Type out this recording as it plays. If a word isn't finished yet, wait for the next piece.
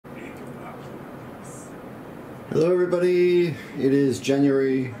Hello everybody, it is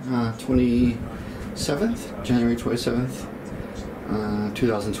January 27th,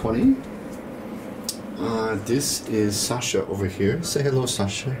 2020. This is Sasha over here. Say hello,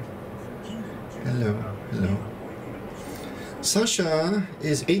 Sasha. Hello, hello. Sasha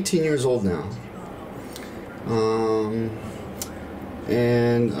is 18 years old now.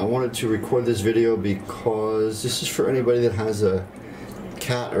 And I wanted to record this video because this is for anybody that has a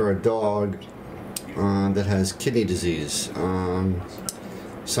cat or a dog that has kidney disease.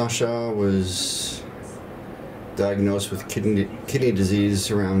 Sasha was diagnosed with kidney disease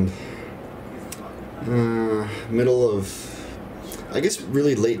around middle of, I guess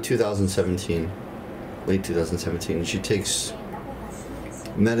really late 2017. Late 2017. She takes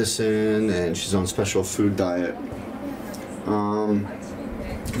medicine and she's on special food diet.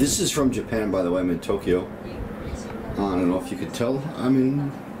 This is from Japan, by the way. I'm in Tokyo. I don't know if you could tell I'm in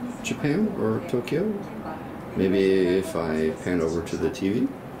Japan or Tokyo. Maybe if I pan over to the TV.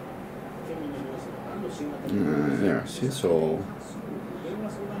 There, see, so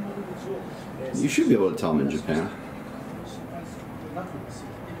you should be able to tell I'm in Japan.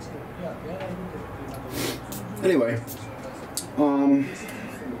 Anyway,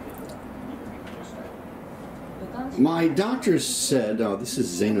 my doctor said, oh, this is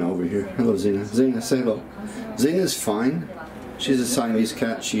Zena over here. Hello, Zena. Zena, say hello. Zena's fine. She's a Siamese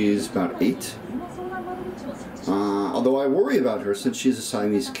cat. She's about 8. Although I worry about her since she's a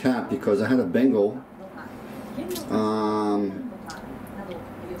Siamese cat because I had a Bengal.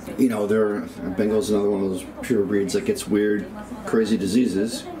 You know, Bengal's another one of those pure breeds that gets weird, crazy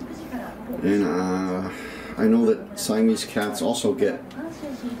diseases. And I know that Siamese cats also get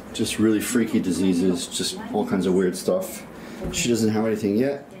just really freaky diseases, just all kinds of weird stuff. She doesn't have anything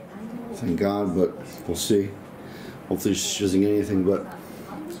yet, thank God, but we'll see. Hopefully she doesn't get anything, but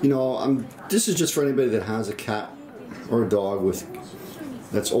you know, this is just for anybody that has a cat or a dog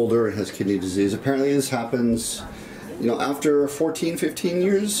that's older and has kidney disease. Apparently this happens, you know, after 14, 15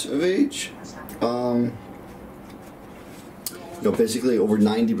 years of age. You know, basically over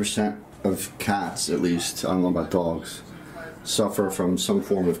 90% of cats, at least, I don't know about dogs, suffer from some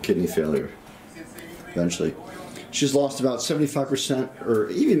form of kidney failure eventually. She's lost about 75% or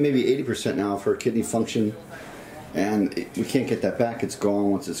even maybe 80% now of her kidney function, and we can't get that back. It's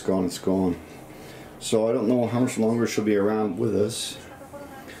gone. Once it's gone, it's gone. So I don't know how much longer she'll be around with us.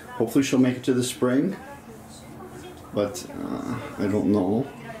 Hopefully she'll make it to the spring, but I don't know.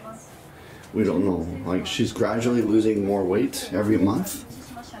 We don't know. Like, she's gradually losing more weight every month,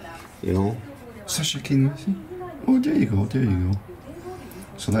 you know. Sasha, can you see? Oh, there you go, there you go.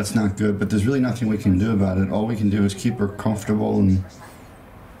 So that's not good, but there's really nothing we can do about it. All we can do is keep her comfortable, and,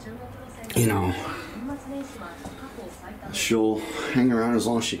 you know, she'll hang around as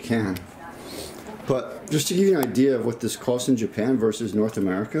long as she can. But just to give you an idea of what this costs in Japan versus North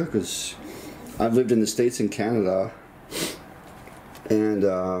America, because I've lived in the States and Canada, and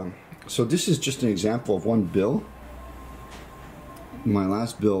so this is just an example of one bill. My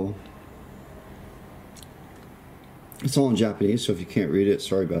last bill, it's all in Japanese, so if you can't read it,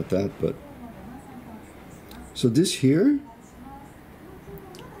 sorry about that. But so this here,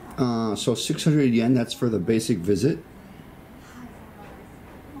 so 600 yen, that's for the basic visit.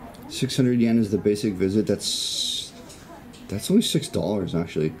 600 yen is the basic visit. That's only $6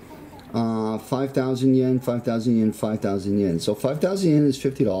 actually. 5,000 yen, 5,000 yen, 5,000 yen. So 5,000 yen is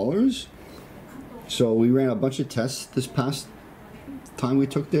 $50. So we ran a bunch of tests this past time we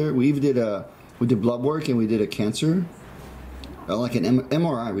took there. We even did blood work, and we did a cancer, like an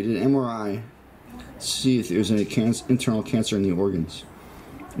MRI. We did an MRI to see if there's any internal cancer in the organs.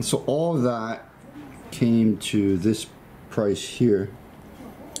 And so all of that came to this price here,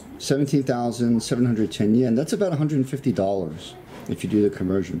 17,710 yen. That's about $150 if you do the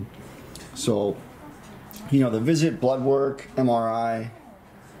conversion. So, you know, the visit, blood work, MRI,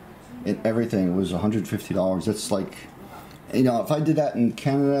 and everything was $150. That's like, you know, if I did that in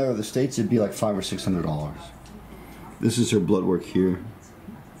Canada or the States, it'd be like $500 or $600. This is her blood work here.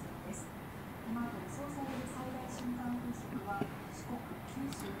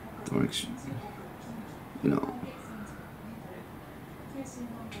 You know.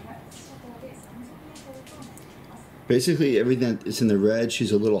 Basically everything that's in the red,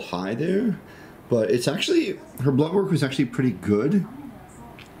 she's a little high there, but it's actually, her blood work was actually pretty good.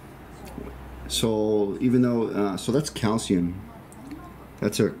 So even though, so that's calcium.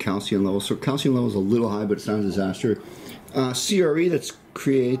 That's her calcium level. So calcium level is a little high, but it's not a disaster. CRE, that's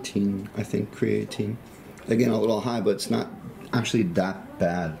creatine, I think, creatine. Again, a little high, but it's not actually that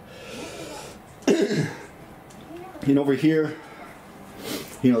bad. And over here,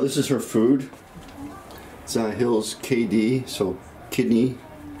 you know, this is her food. It's Hills KD, so kidney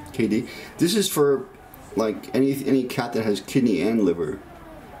KD. This is for like any cat that has kidney and liver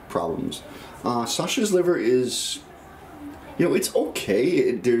problems. Sasha's liver is, you know, it's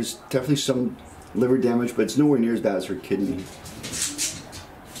okay. There's definitely some liver damage, but it's nowhere near as bad as her kidney.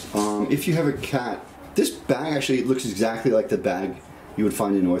 If you have a cat, this bag actually looks exactly like the bag you would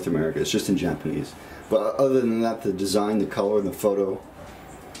find in North America. It's just in Japanese. But other than that, the design, the color, and the photo,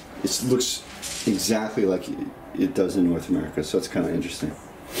 it looks exactly like it does in North America. So it's kind of interesting.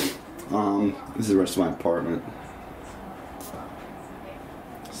 This is the rest of my apartment.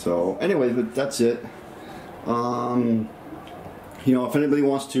 So anyway, but that's it. You know, if anybody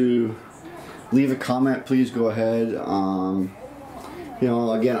wants to leave a comment, please go ahead. You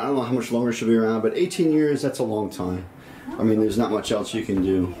know, again, I don't know how much longer she'll be around, but 18 years, that's a long time. I mean, there's not much else you can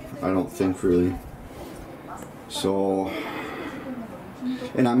do, I don't think, really. So,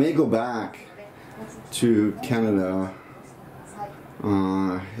 and I may go back to Canada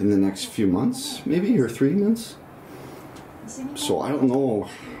in the next few months, maybe, or 3 months. So I don't know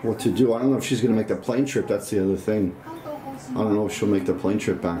what to do. I don't know if she's going to make the plane trip. That's the other thing. I don't know if she'll make the plane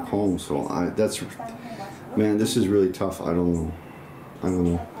trip back home. So man, this is really tough. I don't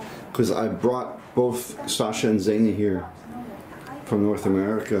know. Because I brought both Sasha and Zayna here from North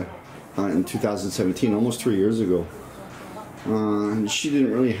America in 2017, almost 3 years ago. And she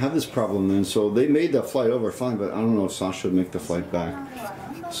didn't really have this problem then, so they made the flight over fine, but I don't know if Sasha would make the flight back.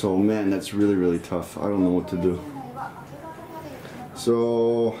 So man, that's really, really tough. I don't know what to do.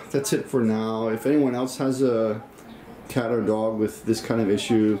 So that's it for now. If anyone else has a cat or dog with this kind of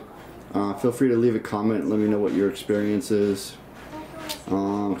issue, feel free to leave a comment. Let me know what your experience is,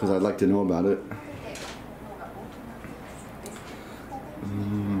 because I'd like to know about it.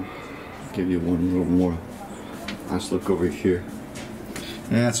 Give you one little more. Let's look over here.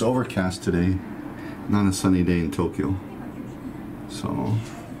 Yeah, it's overcast today. Not a sunny day in Tokyo. So,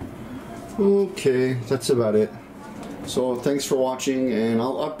 okay, that's about it. So thanks for watching, and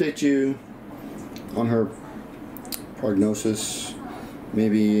I'll update you on her prognosis.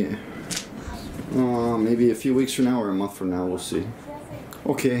 Maybe a few weeks from now or a month from now. We'll see.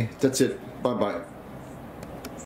 Okay, that's it. Bye bye.